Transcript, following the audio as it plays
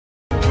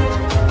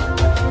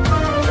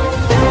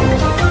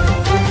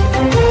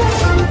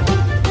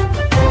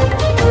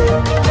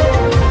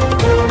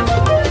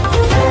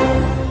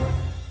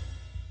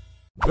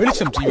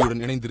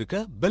டிவியுடன் இணைந்திருக்க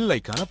பெல்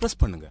ஐகானை பிரஸ்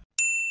பண்ணுங்க.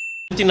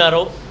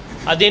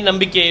 அதே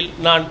நம்பிக்கையில்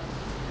நான்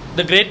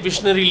தி கிரேட்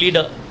விஷனரி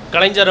லீடர்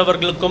கலைஞர்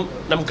அவர்களுக்கும்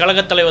நம்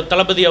கழகத் தலைவர்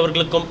தளபதி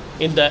அவர்களுக்கும்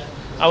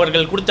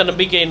அவர்கள் கொடுத்த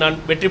நம்பிக்கையை நான்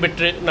வெற்றி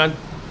பெற்று நான்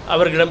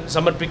அவர்களிடம்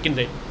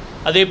சமர்ப்பிக்கின்றேன்.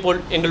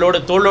 அதேபோல்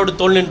எங்களோட தோளோடு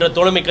தோள் நின்ற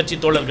தோழமை கட்சி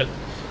தோழர்கள்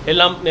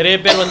எல்லாம் நிறைய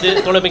பேர் வந்து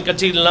தோழமை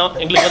கட்சிகள்லாம்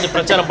எங்களுக்கு வந்து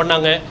பிரச்சாரம்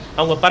பண்ணாங்க.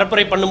 அவங்க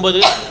பரப்புரை பண்ணும்போது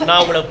நான்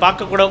அவங்கள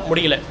பார்க்கக்கூட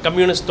முடியல.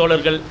 கம்யூனிஸ்ட்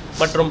தோழர்கள்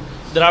மற்றும்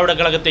திராவிட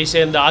கழகத்தை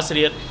சேர்ந்த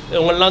ஆசிரியர்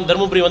இவங்கெல்லாம்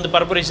தருமபுரி வந்து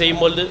பரப்புரை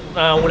செய்யும்போது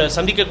நான் அவங்கள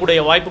சந்திக்கக்கூடிய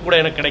வாய்ப்பு கூட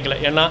எனக்கு கிடைக்கல.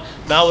 ஏன்னா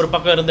நான் ஒரு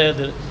பக்கம்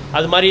இருந்தது.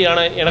 அது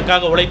மாதிரியான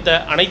எனக்காக உழைத்த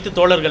அனைத்து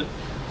தோழர்கள்,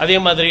 அதே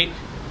மாதிரி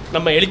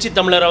நம்ம எழுச்சி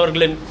தமிழர்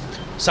அவர்களின்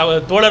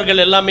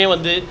தோழர்கள் எல்லாமே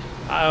வந்து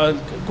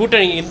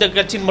கூட்டணி இந்த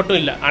கட்சின்னு மட்டும்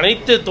இல்லை,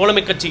 அனைத்து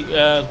தோழமை கட்சி,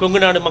 கொங்கு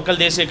நாடு மக்கள்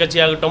தேசிய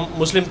கட்சியாகட்டும்,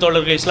 முஸ்லீம்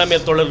தோழர்கள், இஸ்லாமிய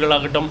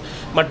தோழர்களாகட்டும்,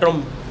 மற்றும்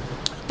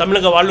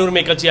தமிழக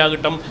வாழ்வுரிமை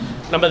கட்சியாகட்டும்,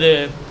 நமது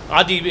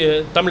ஆதி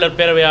தமிழர்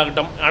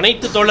பேரவையாகட்டும்,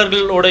 அனைத்து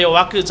தோழர்களுடைய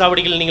வாக்கு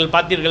சாவடிகள் நீங்கள்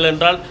பார்த்தீர்கள்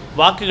என்றால்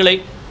வாக்குகளை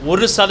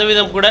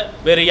 1% கூட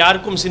வேறு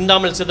யாருக்கும்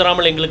சிந்தாமல்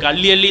சிதறாமல் எங்களுக்கு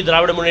அள்ளி அள்ளி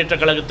திராவிட முன்னேற்ற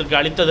கழகத்திற்கு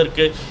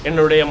அளித்ததற்கு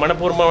என்னுடைய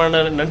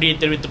மனப்பூர்வமான நன்றியை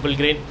தெரிவித்துக்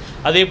கொள்கிறேன்.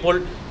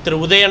 அதேபோல் திரு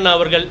உதயண்ணா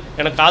அவர்கள்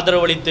எனக்கு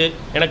ஆதரவளித்து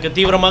எனக்கு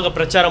தீவிரமாக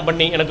பிரச்சாரம்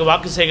பண்ணி எனக்கு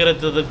வாக்கு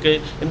சேகரித்ததற்கு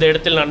இந்த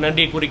இடத்தில் நான்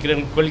நன்றியை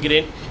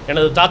கொள்கிறேன்.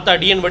 எனது தாத்தா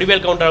டிஎன்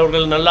வடிவேல் கவுண்டர்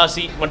அவர்கள்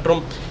நல்லாசி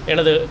மற்றும்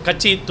எனது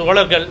கட்சி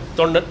தோழர்கள்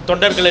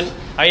தொண்டர்களின்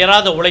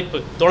அயராத உழைப்பு,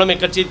 தோழமை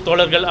கட்சி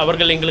தோழர்கள்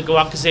அவர்கள் எங்களுக்கு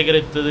வாக்கு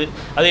சேகரித்தது.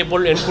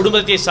 அதேபோல் என்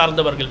குடும்பத்தை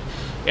சார்ந்தவர்கள்,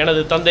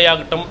 எனது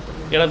தந்தையாகட்டும்,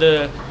 எனது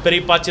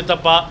பெரியப்பா,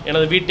 சித்தப்பா,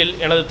 எனது வீட்டில்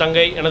எனது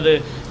தங்கை, எனது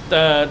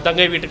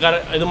தங்கை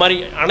வீட்டுக்காரர், இது மாதிரி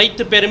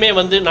அனைத்து பேருமே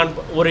வந்து நான்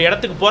ஒரு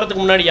இடத்துக்கு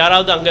போகிறதுக்கு முன்னாடி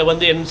யாராவது அங்கே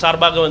வந்து என்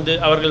சார்பாக வந்து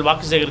அவர்கள்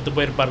வாக்கு சேகரித்து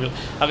போயிருப்பார்கள்.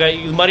 ஆக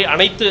இது மாதிரி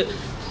அனைத்து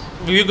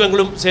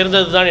வியூகங்களும்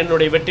சேர்ந்தது தான்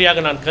என்னுடைய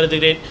வெற்றியாக நான்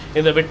கருதுகிறேன்.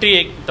 இந்த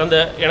வெற்றியை தந்த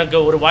எனக்கு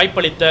ஒரு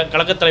வாய்ப்பளித்த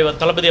கழகத்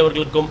தலைவர் தளபதி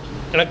அவர்களுக்கும்,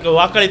 எனக்கு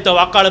வாக்களித்த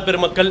வாக்காளர்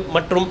பெருமக்கள்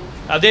மற்றும்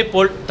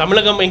அதேபோல்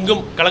தமிழகம்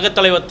எங்கும் கழகத்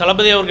தலைவர்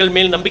தளபதி அவர்கள்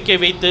மேல் நம்பிக்கை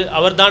வைத்து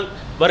அவர்தான்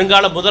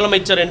வருங்கால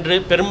முதலமைச்சர் என்று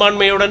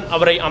பெரும்பான்மையுடன்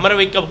அவரை அமர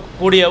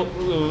வைக்கக்கூடிய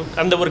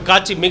அந்த ஒரு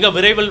காட்சி மிக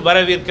விரைவில்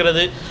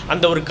வரவிருக்கிறது.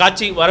 அந்த ஒரு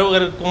காட்சி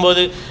வரவிருக்கும்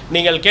போது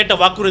நீங்கள் கேட்ட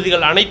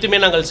வாக்குறுதிகள் அனைத்துமே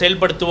நாங்கள்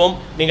செயல்படுத்துவோம்,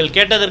 நீங்கள்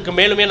கேட்டதற்கு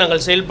மேலுமே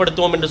நாங்கள்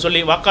செயல்படுத்துவோம் என்று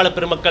சொல்லி வாக்காளர்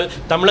பெருமக்கள்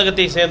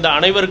தமிழகத்தை சேர்ந்த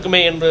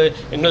அனைவருக்குமே என்று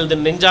எங்களது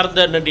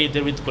நெஞ்சார்ந்த நன்றியை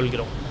தெரிவித்துக்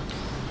கொள்கிறோம்.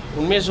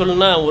 உண்மையை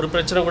சொல்லணும்னா ஒரு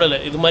பிரச்சனை கூட இல்லை.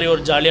 இது மாதிரி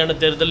ஒரு ஜாலியான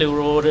தேர்தல்,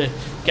 ஒரு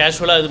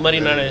கேஷுவலாக இது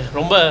மாதிரி நான்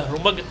ரொம்ப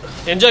ரொம்ப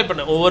என்ஜாய்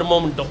பண்ணேன் ஒவ்வொரு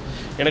மோமெண்ட்டும்.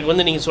 எனக்கு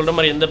வந்து நீங்கள் சொல்கிற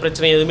மாதிரி எந்த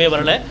பிரச்சனையும் எதுவுமே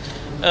வரலை.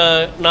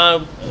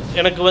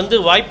 எனக்கு வந்து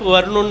வாய்ப்பு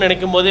வரணும்னு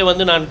நினைக்கும் போதே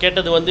வந்து நான்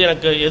கேட்டது வந்து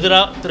எனக்கு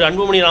எதிராக திரு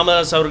அன்புமணி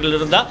ராமதாஸ் அவர்கள்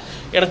இருந்தால்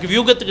எனக்கு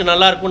வியூகத்துக்கு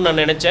நல்லாயிருக்கும்னு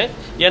நான் நினச்சேன்.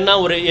 ஏன்னா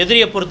ஒரு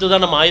எதிரியை பொறுத்து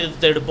தான் நம்ம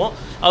ஆயுதத்தை எடுப்போம்.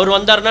 அவர்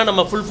வந்தார்னா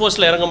நம்ம ஃபுல்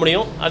ஃபோர்ஸில் இறங்க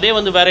முடியும். அதே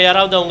வந்து வேறு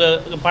யாராவது அவங்க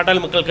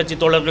பாட்டாளி மக்கள் கட்சி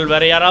தோழர்கள்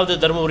வேறு யாராவது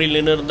தருமபுரியில்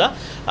நின்று இருந்தால்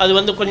அது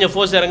வந்து கொஞ்சம்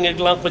ஃபோர்ஸ்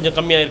இறங்கிருக்கலாம், கொஞ்சம்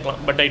கம்மியாக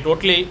இருக்கலாம். But I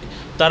totally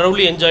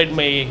thoroughly enjoyed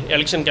my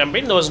election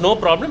campaign. There was no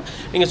problem.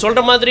 நீங்கள்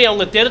சொல்கிற மாதிரி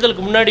அவங்க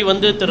தேர்தலுக்கு முன்னாடி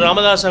வந்து திரு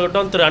ராமதாஸ்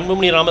ஆகட்டும், திரு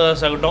அன்புமணி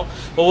ராமதாஸ் ஆகட்டும்,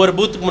 ஒவ்வொரு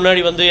பூத்துக்கு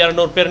முன்னாடி வந்து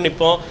 200 பேர்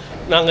நிற்போம்.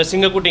 நாங்கள்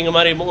சிங்கக்குட்டிங்க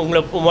மாதிரி உங்களை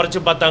முறைச்சி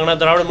பார்த்தாங்கன்னா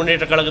திராவிட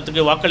முன்னேற்ற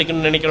கழகத்துக்கு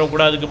வாக்களிக்கணும்னு நினைக்கிறோம்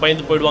கூட, அதுக்கு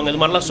பயந்து போயிடுவாங்க. இது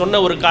மாதிரிலாம் சொன்ன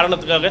ஒரு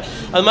காரணத்துக்காக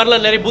அது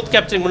மாதிரிலாம் நிறைய பூத்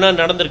கேப்சரிங் முன்னாடி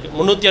நடந்திருக்கு.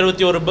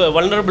 361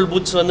 வல்னரபிள்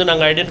பூத்ஸ் வந்து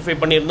நாங்கள் ஐடென்டிஃபை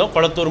பண்ணியிருந்தோம்.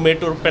 கொளத்தூர்,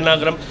 மேட்டூர்,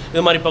 பெண்ணாகரம்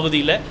இது மாதிரி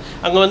பகுதியில்.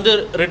 அங்கே வந்து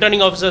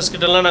ரிட்டர்னிங் ஆஃபீஸர்ஸ்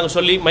கிட்டலாம் நாங்கள்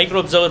சொல்லி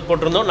மைக்ரோ அப்சர்வர்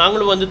போட்டிருந்தோம்.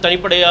 நாங்களும் வந்து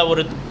தனிப்படையாக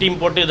ஒரு டீம்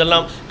போட்டு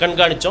இதெல்லாம்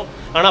கண்காணித்தோம்.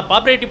 ஆனால்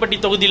பாப்பிரெட்டிப்பட்டி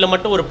தொகுதியில்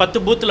மட்டும் ஒரு 10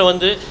 பூத்தில்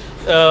வந்து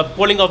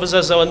போலிங்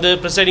ஆஃபீஸர்ஸை வந்து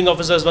ப்ரிசைடிங்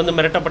ஆஃபீஸர்ஸ் வந்து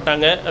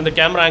மிரட்டப்பட்டாங்க. அந்த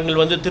கேமரா ஆங்கிள்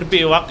வந்து திருப்பி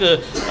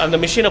அந்த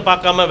மிஷினை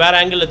பார்க்காம வேறு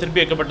ஆங்கிளில் திருப்பி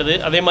வைக்கப்பட்டது.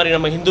 அதே மாதிரி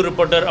நம்ம ஹிந்து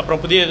ரிப்போர்ட்டர்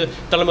அப்புறம் புதிய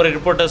தலைமுறை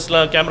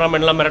ரிப்போர்ட்டர்ஸ்லாம்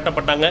கேமராமேன்லாம்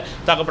மிரட்டப்பட்டாங்க,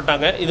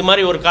 தாக்கப்பட்டாங்க. இது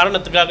மாதிரி ஒரு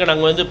காரணத்துக்காக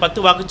நாங்கள் வந்து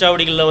 10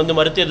 வாக்குச்சாவடிகளில் வந்து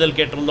மறுதேர்தல்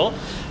கேட்டிருந்தோம்.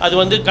 அது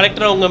வந்து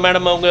கலெக்டர் அவங்க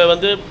மேடம் அவங்க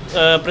வந்து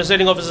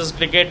ப்ரிசைடிங்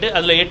ஆஃபீஸர்ஸ்கிட்ட கேட்டு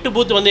அதில் 8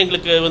 பூத் வந்து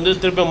எங்களுக்கு வந்து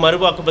திருப்பி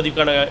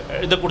மறுவாக்குப்பதிவுக்கான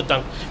இதை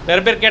கொடுத்தாங்க.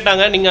 நிறைய பேர்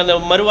கேட்டாங்க, நீங்கள் அந்த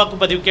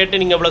மறுவாக்குப்பதிவு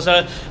கேட்டு நீங்கள் இவ்வளோ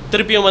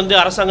திருப்பியும் வந்து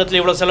அரசாங்கத்தில்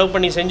இவ்வளோ செலவு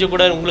பண்ணி செஞ்சு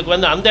கூட உங்களுக்கு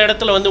வந்து அந்த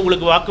இடத்துல வந்து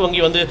உங்களுக்கு வாக்கு வங்கி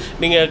வந்து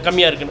நீங்கள்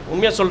கம்மியாக இருக்குன்னு.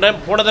 உண்மையாக சொல்கிறேன்,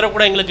 போன தடவை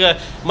கூட எங்களுக்கு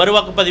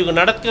மறுவாக்குப்பதிவு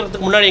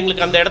நடக்கிறதுக்கு முன்னாடி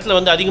எங்களுக்கு அந்த இடத்துல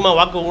வந்து அதிகமாக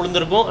வாக்கு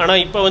விழுந்திருக்கும்.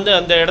 ஆனால் இப்போ வந்து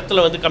அந்த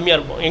இடத்துல வந்து கம்மியாக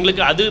இருக்கும்.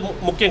 எங்களுக்கு அது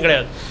முக்கியம்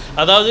கிடையாது.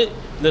 அதாவது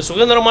இந்த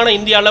சுதந்திரமான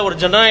இந்தியாவில் ஒரு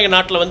ஜனநாயக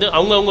நாட்டில் வந்து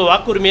அவங்கவுங்க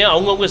வாக்குரிமையை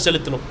அவங்கவுங்க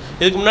செலுத்தணும்.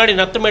 இதுக்கு முன்னாடி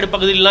நத்தமேடு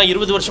பகுதியிலாம்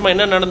 20 வருஷமாக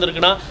என்ன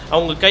நடந்திருக்குன்னா,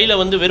 அவங்க கையில்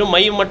வந்து வெறும்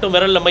மையம் மட்டும்,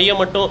 விரலில்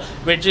மையம் மட்டும்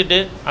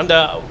வச்சுட்டு அந்த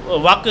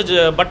வாக்கு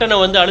பட்டனை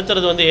வந்து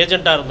அழுத்துறது வந்து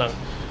ஏஜென்ட்டாக இருந்தாங்க.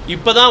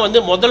 இப்போ தான் வந்து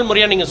முதல்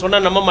முறையாக நீங்கள்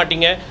சொன்னால் நம்ப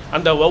மாட்டீங்க,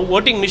 அந்த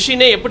ஓட்டிங்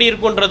மிஷினே எப்படி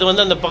இருக்குன்றது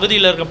வந்து அந்த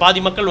பகுதியில் இருக்க பாதி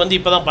மக்கள் வந்து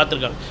இப்போ தான்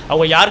பார்த்துருக்காங்க.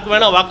 அவங்க யாருக்கு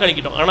வேணால்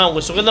வாக்களிக்கட்டும், ஆனால்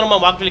அவங்க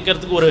சுதந்திரமாக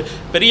வாக்களிக்கிறதுக்கு ஒரு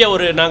பெரிய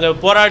நாங்கள்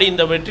போராடி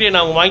இந்த வெற்றியை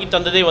நாங்கள் வாங்கி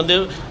தந்ததே வந்து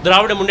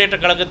திராவிட முன்னேற்ற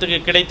கழகத்துக்கு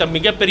கிடைத்த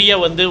மிகப்பெரிய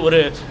வந்து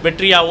ஒரு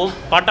வெற்றியாகவும்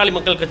பாட்டாளி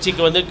மக்கள்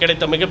கட்சிக்கு வந்து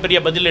கிடைத்த மிகப்பெரிய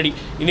பதிலடி.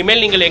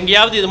 இனிமேல் நீங்கள்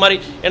எங்கேயாவது இது மாதிரி,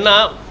 ஏன்னா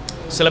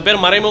சில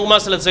பேர்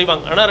மறைமுகமாக சில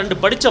செய்வாங்க, ஆனால் 2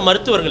 படித்த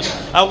மருத்துவர்கள்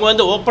அவங்க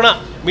வந்து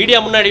ஓப்பனாக மீடியா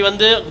முன்னாடி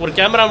வந்து ஒரு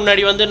கேமரா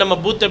முன்னாடி வந்து நம்ம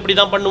பூத் எப்படி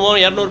தான் பண்ணுவோம்,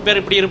 200 பேர்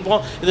இப்படி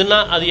இருப்போம், இதுனா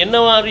அது என்ன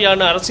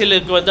மாதிரியான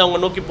அரசியலுக்கு வந்து அவங்க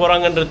நோக்கி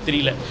போகிறாங்கன்றது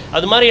தெரியல.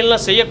 அது மாதிரி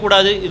எல்லாம்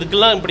செய்யக்கூடாது.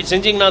 இதுக்கெல்லாம் இப்படி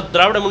செஞ்சிங்கன்னா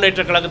திராவிட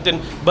முன்னேற்ற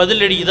கழகத்தின்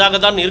பதிலடி இதாக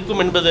தான்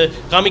இருக்கும் என்பது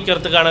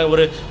காமிக்கிறதுக்கான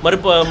ஒரு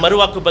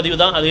மறுவாக்கு பதிவு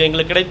தான். அது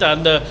எங்களுக்கு கிடைத்த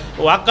அந்த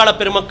வாக்காளர்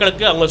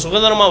பெருமக்களுக்கு அவங்க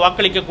சுதந்திரமாக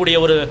வாக்களிக்கக்கூடிய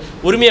ஒரு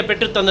உரிமையை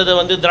பெற்று தந்தது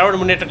வந்து திராவிட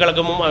முன்னேற்ற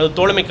கழகமும் அது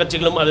தோழமை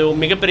கட்சிகளும் அது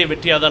மிகப்பெரிய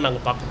வெற்றியாக தான்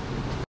நாங்கள் பார்க்குறோம்.